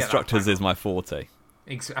Constructors is my forte.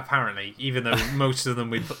 Apparently, even though most of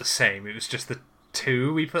them we put the same, it was just the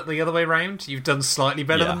 2 we put the other way round. You've done slightly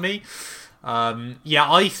better than me.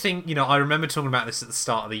 I think, I remember talking about this at the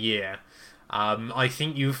start of the year. I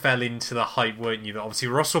think you fell into the hype, weren't you? That obviously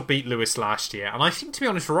Russell beat Lewis last year, and I think, to be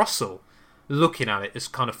honest, Russell, looking at it, has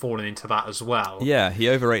kind of fallen into that as well. Yeah, he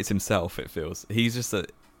overrates himself, it feels. He's just a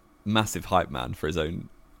massive hype man for his own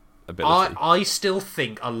ability. I still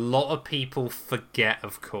think a lot of people forget,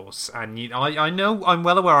 of course, and I know, I'm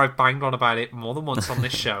well aware I've banged on about it more than once on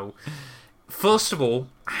this show. First of all,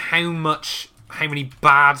 how many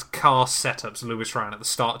bad car setups Lewis ran at the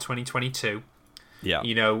start of 2022. Yeah.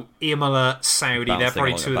 Imola, Saudi, they're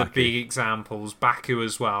probably 2 of the big examples. Baku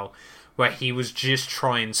as well, where he was just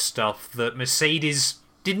trying stuff that Mercedes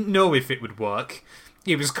didn't know if it would work.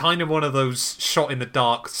 It was kind of one of those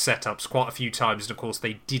shot-in-the-dark setups quite a few times, and of course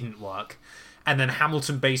they didn't work. And then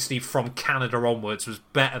Hamilton, basically from Canada onwards, was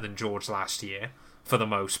better than George last year, for the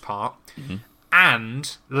most part. Mm-hmm.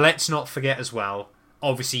 And, let's not forget as well,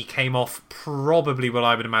 obviously he came off probably what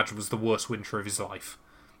I would imagine was the worst winter of his life.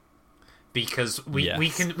 Because we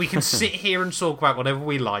can sit here and talk about whatever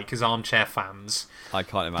we like as armchair fans. I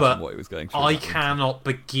can't imagine what he was going through. I cannot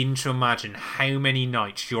begin to imagine how many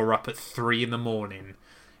nights you're up at 3 a.m,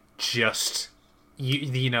 just,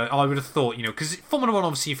 I would have thought, because Formula One,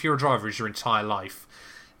 obviously, if you're a driver, is your entire life.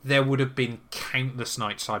 There would have been countless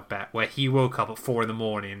nights, I bet, where he woke up at 4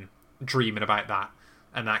 a.m. dreaming about that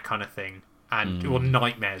and that kind of thing, and or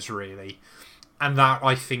nightmares really, and that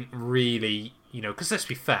I think really, because let's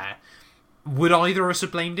be fair, would either of us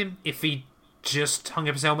have blamed him if he just hung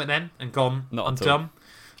up his helmet then and gone, I'm done,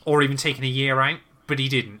 or even taken a year out? But he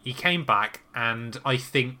didn't. He came back, and I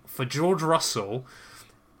think for George Russell,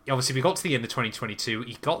 obviously we got to the end of 2022,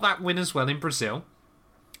 he got that win as well in Brazil,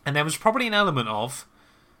 and there was probably an element of,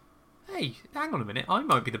 hey, hang on a minute, I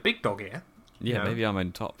might be the big dog here. Yeah, maybe I'm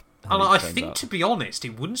on top. And I think, to be honest,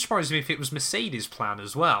 it wouldn't surprise me if it was Mercedes' plan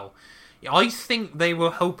as well. I think they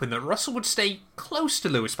were hoping that Russell would stay close to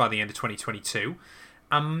Lewis by the end of 2022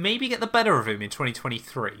 and maybe get the better of him in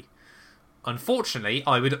 2023. Unfortunately,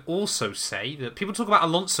 I would also say that people talk about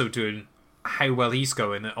Alonso doing how well he's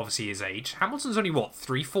going at obviously his age. Hamilton's only,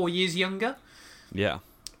 3-4 years younger? Yeah.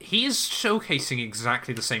 He is showcasing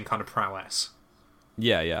exactly the same kind of prowess.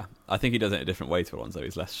 Yeah. I think he does it in a different way to Alonso.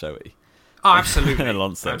 He's less showy. Oh, absolutely.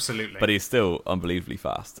 Alonso. Absolutely. But he's still unbelievably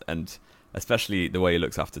fast, and especially the way he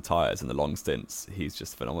looks after tyres and the long stints, he's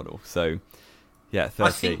just phenomenal. So, yeah,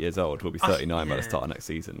 38 years old, will be 39 by the start of next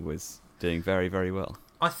season, was doing very, very well.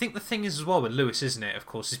 I think the thing is as well with Lewis, isn't it, of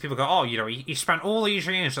course, is people go, he spent all these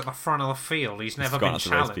years at the front of the field, he's never been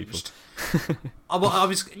challenged. I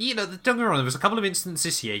was, don't get me wrong, there was a couple of instances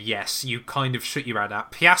this year, yes, you kind of shut your head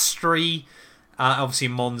at. Piastri, obviously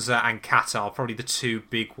Monza, and Qatar are probably the two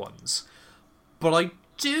big ones. But I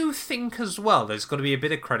do think as well there's got to be a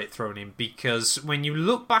bit of credit thrown in, because when you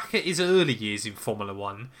look back at his early years in Formula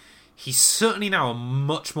One, he's certainly now a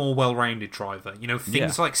much more well-rounded driver.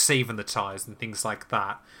 Things like saving the tyres and things like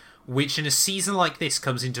that, which in a season like this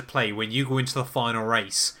comes into play when you go into the final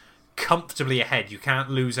race comfortably ahead. You can't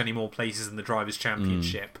lose any more places in the Drivers'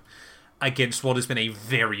 Championship against what has been a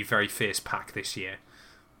very, very fierce pack this year.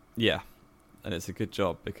 Yeah, and it's a good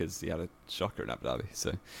job because he had a shocker in Abu Dhabi,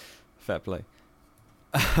 so fair play.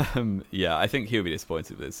 I think he'll be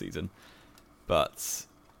disappointed with this season, but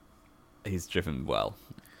he's driven well,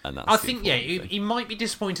 and that's. I think he might be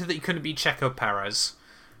disappointed that he couldn't beat Checo Perez,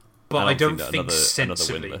 but I don't think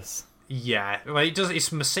sensibly. Yeah, well,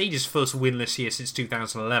 it's Mercedes' first winless year since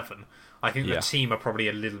 2011. I think the team are probably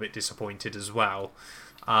a little bit disappointed as well.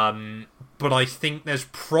 But I think there's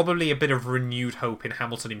probably a bit of renewed hope in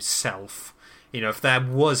Hamilton himself. If there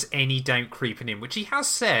was any doubt creeping in, which he has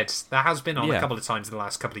said there has been on a couple of times in the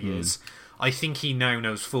last couple of years, I think he now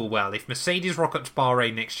knows full well. If Mercedes rock up to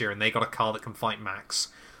Bahrain next year and they got a car that can fight Max,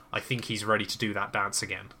 I think he's ready to do that dance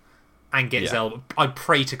again. And get his elbow. I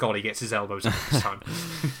pray to God he gets his elbows up this time.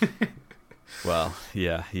 Well,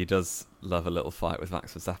 yeah, he does love a little fight with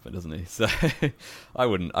Max Verstappen, doesn't he? So I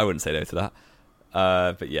wouldn't say no to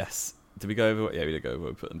that. But yes, did we go over? Yeah, we did go over what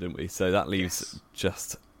we put them, didn't we? So that leaves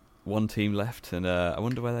just one team left, and I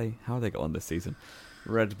wonder how they got on this season.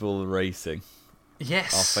 Red Bull Racing,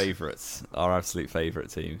 yes, our favourites, our absolute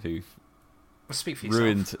favourite team, who speak for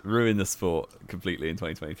ruined the sport completely in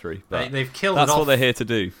 2023. But they've killed. That's what they're here to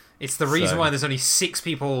do. It's the reason why there's only 6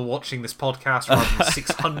 people watching this podcast rather than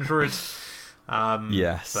 600.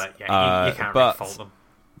 Yes, but you can't really fault them.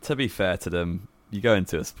 To be fair to them, you go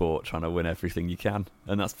into a sport trying to win everything you can,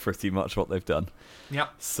 and that's pretty much what they've done.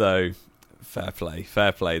 Yep. So. Fair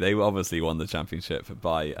play. They obviously won the championship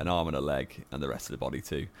by an arm and a leg, and the rest of the body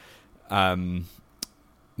too.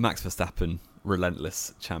 Max Verstappen,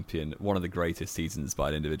 relentless champion, one of the greatest seasons by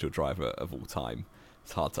an individual driver of all time.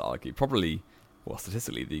 It's hard to argue. Probably,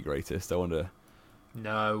 statistically the greatest. I wonder.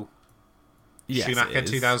 No. Yes, Schumacher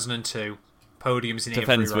 2002. Podiums in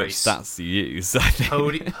Depends every race. Depends which stats you use. I think.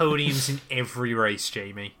 Podiums in every race,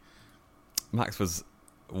 Jamie. Max was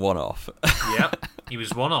one off. Yep, he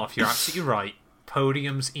was one off. You're absolutely right.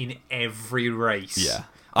 Podiums in every race. Yeah.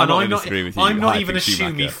 I'm not even a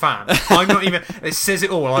Schumi fan. I'm not even. It says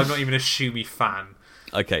it all. I'm not even a Schumi fan.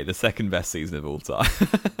 Okay, the second best season of all time.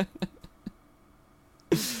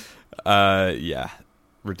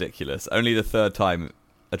 Ridiculous. Only the third time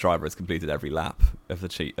a driver has completed every lap of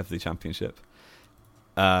the championship.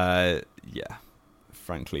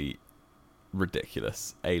 Frankly,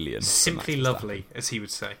 ridiculous. Alien. Simply lovely, as he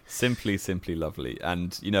would say. Simply lovely.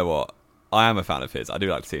 And you know what? I am a fan of his. I do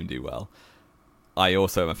like to see him do well. I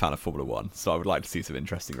also am a fan of Formula One, so I would like to see some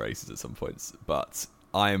interesting races at some points. But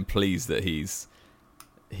I am pleased that he's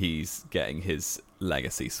getting his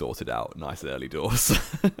legacy sorted out nice and early doors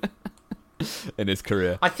in his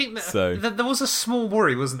career. I think that there was a small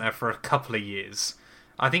worry, wasn't there, for a couple of years.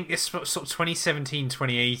 I think it's sort of 2017,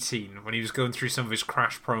 2018, when he was going through some of his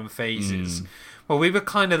crash-prone phases. Well, we were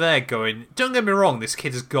kind of there going, don't get me wrong, this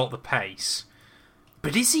kid has got the pace.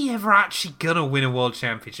 But is he ever actually going to win a world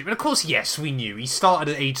championship? And of course, yes, we knew. He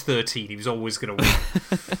started at age 13. He was always going to win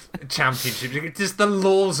a championship. Just the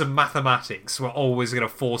laws of mathematics were always going to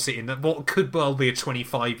force it in what could well be a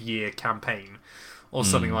 25-year campaign or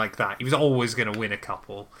something like that. He was always going to win a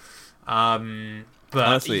couple. But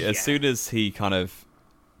honestly, yeah. as soon as he kind of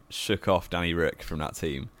shook off Danny Rick from that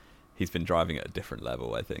team, he's been driving at a different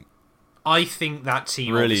level, I think. I think that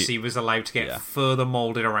team Really, obviously was allowed to get further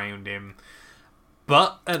moulded around him.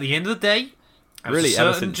 But at the end of the day, there was a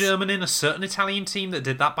certain German and a certain Italian team that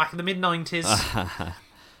did that back in the mid-90s.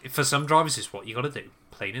 For some drivers, it's what you got to do.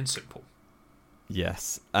 Plain and simple.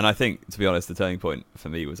 Yes. And I think, to be honest, the turning point for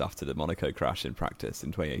me was after the Monaco crash in practice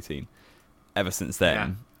in 2018. Ever since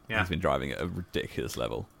then, he's been driving at a ridiculous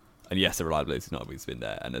level. And yes, the reliability's not always been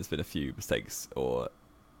there. And there's been a few mistakes or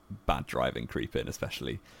bad driving creep in,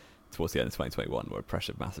 especially towards the end of 2021, where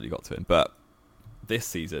pressure massively got to him. But this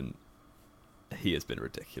season, he has been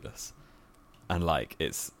ridiculous. And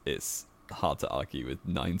it's hard to argue with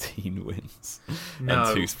 19 wins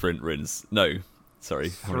and 2 sprint wins. No,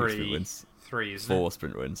 sorry, how many sprint wins? 3, isn't 4 it?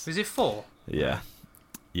 Sprint wins. Is it 4?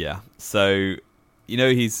 Yeah. So,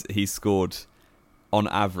 he's scored, on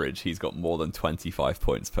average, he's got more than 25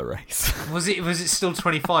 points per race. Was it still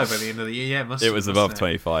 25 by the end of the year? Yeah, it was above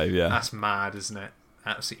 25, yeah. That's mad, isn't it?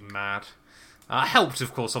 Absolutely mad. Helped,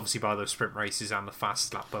 of course, obviously by those sprint races and the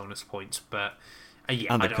fast lap bonus points, but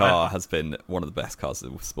and the car has been one of the best cars the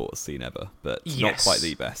sport has seen ever, but not quite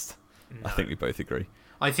the best. No. I think we both agree.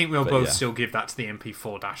 I think we'll both still give that to the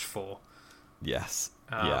MP4-4. Yes.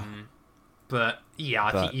 But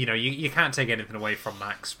I think you can't take anything away from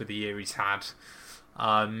Max with the year he's had.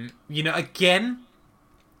 Again,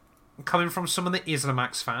 coming from someone that isn't a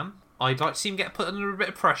Max fan, I'd like to see him get put under a bit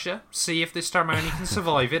of pressure, see if this time around he can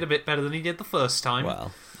survive it a bit better than he did the first time.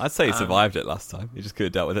 Well, I'd say he survived it last time. He just could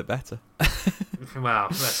have dealt with it better. Well,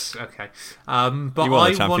 that's okay. But you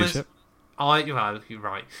won the championship. You're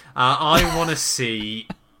right. I want to see,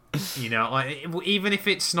 even if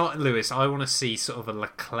it's not Lewis, I want to see sort of a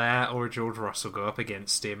Leclerc or a George Russell go up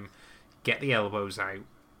against him, get the elbows out.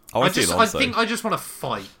 I think I just want to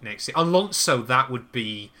fight next year. Alonso, that would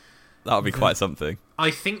be quite something. I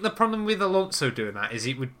think the problem with Alonso doing that is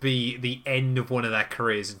it would be the end of one of their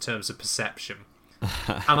careers in terms of perception.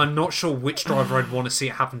 And I'm not sure which driver I'd want to see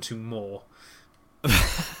it happen to more.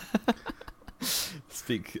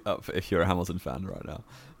 Speak up if you're a Hamilton fan right now.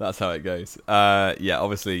 That's how it goes.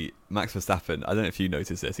 Obviously, Max Verstappen, I don't know if you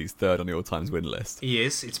noticed this, he's 3rd on the all-times win list. He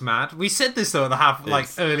is. It's mad. We said this, though, at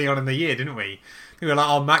the early on in the year, didn't we? We were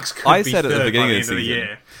like, Max could be 3rd by the end of the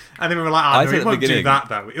year. And then we were like, he won't do that,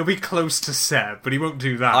 though. It'll be close to Seb, but he won't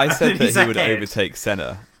do that. I said that he would overtake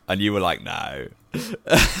Senna, and you were like, no.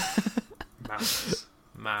 Madness.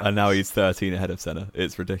 And now he's 13 ahead of Senna.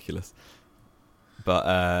 It's ridiculous.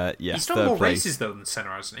 But, he's done more races, though, than Senna,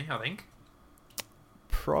 hasn't he, I think?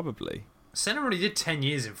 Probably. Senna already did 10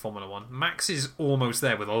 years in Formula 1. Max is almost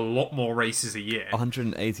there with a lot more races a year.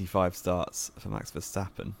 185 starts for Max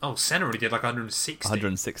Verstappen. Oh, Senna already did 160.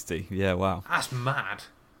 160, yeah, wow. That's mad.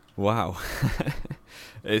 Wow.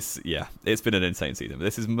 It's been an insane season. But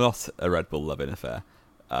this is not a Red Bull loving affair.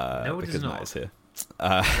 No, it is not. Matt is here.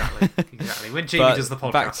 Exactly. When Jamie does the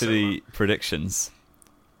podcast. Back to the predictions.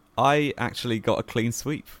 I actually got a clean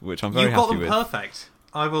sweep, which I'm very happy with. You got them perfect.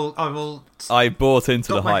 I will. I bought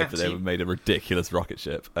into the hype that they made a ridiculous rocket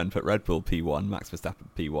ship and put Red Bull P1, Max Verstappen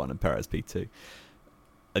P1, and Perez P2.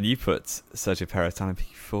 And you put Sergio Perez down in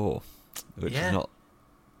P4, which is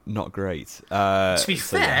not great. To be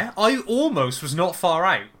fair, I almost was not far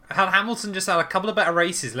out. Had Hamilton just had a couple of better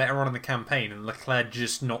races later on in the campaign, and Leclerc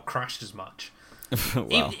just not crashed as much.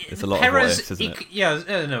 Well, it's a lot of what ifs, isn't it?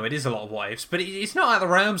 Yeah, no, it is a lot of what ifs, but it's not out of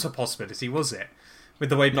the realms of possibility, was it? With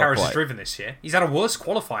the way Perez has driven this year. He's had a worse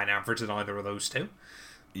qualifying average than either of those two.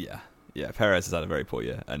 Yeah. Perez has had a very poor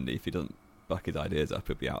year, and if he doesn't buck his ideas up,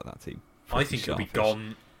 he'll be out of that team. I think he'll be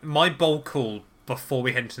gone. My bold call before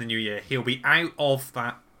we head into the new year, he'll be out of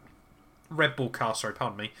that Red Bull car,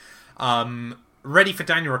 ready for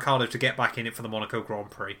Daniel Ricciardo to get back in it for the Monaco Grand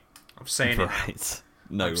Prix. I'm saying it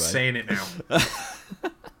now. I'm saying it now.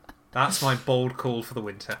 That's my bold call for the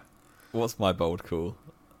winter. What's my bold call?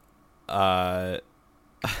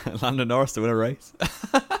 Lando Norris to win a race.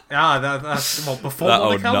 That's before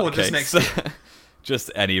Monaco or just next year?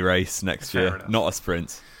 Just any race next year, enough. Not a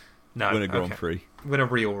sprint. No, win a Grand Prix. Win a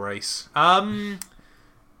real race. I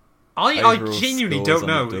genuinely don't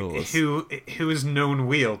know who has known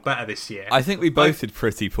wheel better this year. I think we both did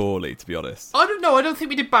pretty poorly, to be honest. I don't know. I don't think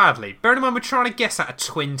we did badly. Bearing in mind, we're trying to guess at a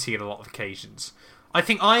 20 on a lot of occasions. I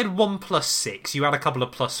think I had 1 + 6. You had a couple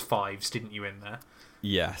of +5s, didn't you, in there?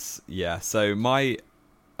 Yes, yeah. So my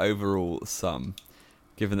overall sum,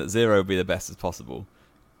 given that 0 would be the best as possible.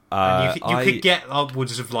 And you could get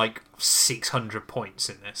upwards of like 600 points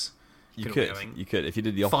in this. You could. If you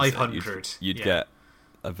did the opposite, 500. You'd get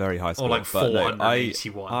a very high score. Or like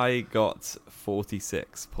 481. I got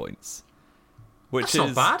 46 points. Which That's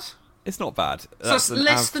not bad. It's not bad. So that's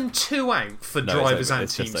less than 2 out for drivers and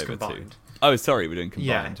teams combined. 2. Oh, sorry, we're doing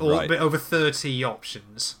combined. Yeah, right. over 30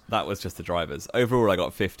 options. That was just the drivers. Overall, I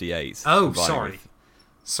got 58. Oh, sorry.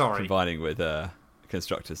 Combining with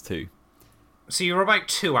constructors too. So you're about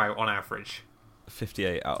 2 out on average.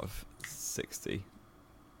 58 out of 60.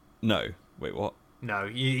 No, wait, what? No,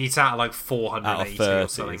 it's out of like 480 out of 30, or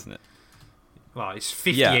something. Isn't it? Well, it's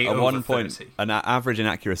 58 over 30. An average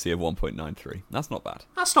inaccuracy of 1.93. That's not bad.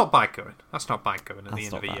 That's not bad going. At the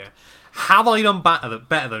end of the year. Have I done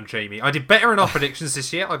better than Jamie? I did better in our predictions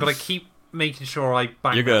this year. I've got to keep making sure I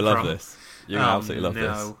bang You're going to love drum. this. You're going to absolutely love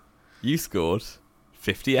this. You scored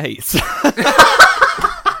 58.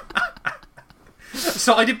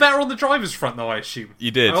 So I did better on the driver's front, though, I assume.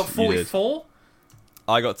 You did. I got 44.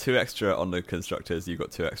 I got 2 extra on the constructors. You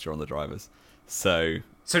got 2 extra on the drivers. So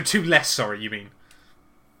 2 less. Sorry, you mean?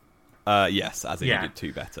 Yes, as in you did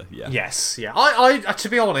 2 better. Yeah. Yes. Yeah. I to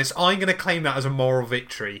be honest, I'm going to claim that as a moral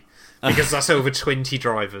victory because that's over 20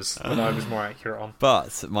 drivers that I was more accurate on.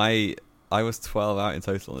 But I was 12 out in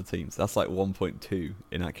total on the teams. That's like 1.2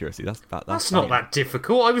 inaccuracy. That's not that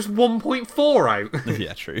difficult. I was 1.4 out.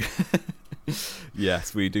 Yeah, true.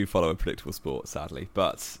 Yes, we do follow a predictable sport, sadly,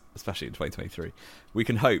 but especially in 2023. We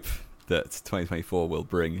can hope that 2024 will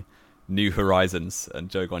bring new horizons and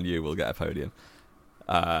Zhou Guanyu will get a podium.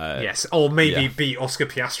 Yes, or maybe beat Oscar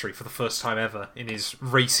Piastri for the first time ever in his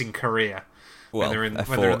racing career. Well,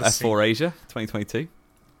 F4 Asia 2022.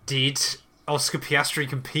 Did Oscar Piastri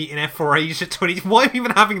compete in F4 Asia 20? Why are we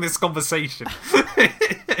even having this conversation?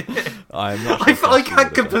 I'm not sure I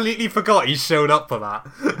completely forgot he showed up for that.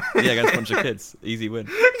 Yeah, against a bunch of kids. Easy win.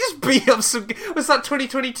 He just beat up some... Was that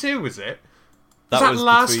 2022, was it? Was that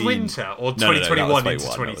last winter? Or 2021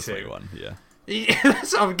 into 22? Yeah.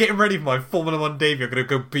 So I'm getting ready for my Formula 1 debut. I'm going to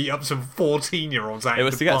go beat up some 14-year-olds out It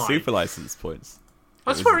was to get super license points.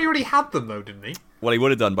 I swear he already had them, though, didn't he? Well, he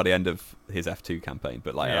would have done by the end of his F2 campaign,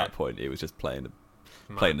 but at that point, he was just playing the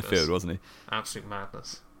field, wasn't he? Absolute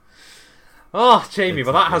madness. Oh, Jamie,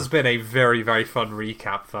 but that has been a very, very fun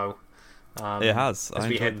recap, though. It has. As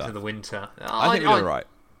we head into the winter. I think we did right.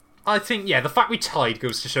 I think, the fact we tied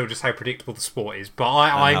goes to show just how predictable the sport is, but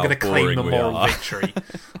I'm going to claim the moral victory.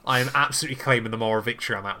 I am absolutely claiming the moral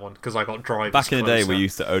victory on that one, because I got drivers Back in the closer. day, we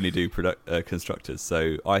used to only do constructors,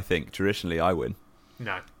 so I think traditionally I win.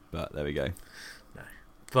 No. But there we go. No.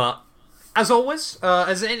 But, as always,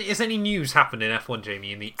 has any news happened in F1,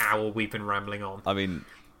 Jamie, in the hour we've been rambling on? I mean,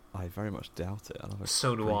 I very much doubt it.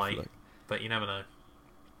 So do I, but you never know.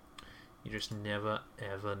 You just never,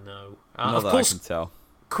 ever know. Not of that course, I can tell.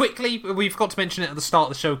 Quickly, we forgot to mention it at the start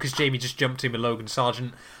of the show because Jamie just jumped in with Logan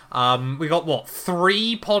Sargent. We got,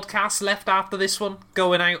 3 podcasts left after this one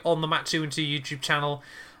going out on the Match2 and 2 YouTube channel.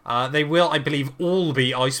 They will, I believe, all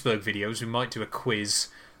be iceberg videos. We might do a quiz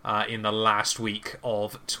in the last week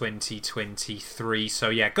of 2023. So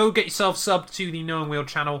yeah, go get yourself subbed to the Knowing Wheel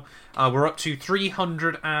channel. We're up to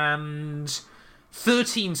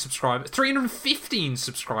 313 subscribers, 315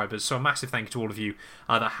 subscribers. So a massive thank you to all of you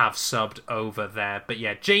that have subbed over there. But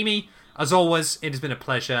yeah, Jamie, as always, it has been a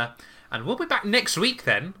pleasure. And we'll be back next week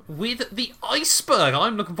then with the iceberg.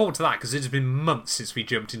 I'm looking forward to that because it's been months since we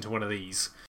jumped into one of these.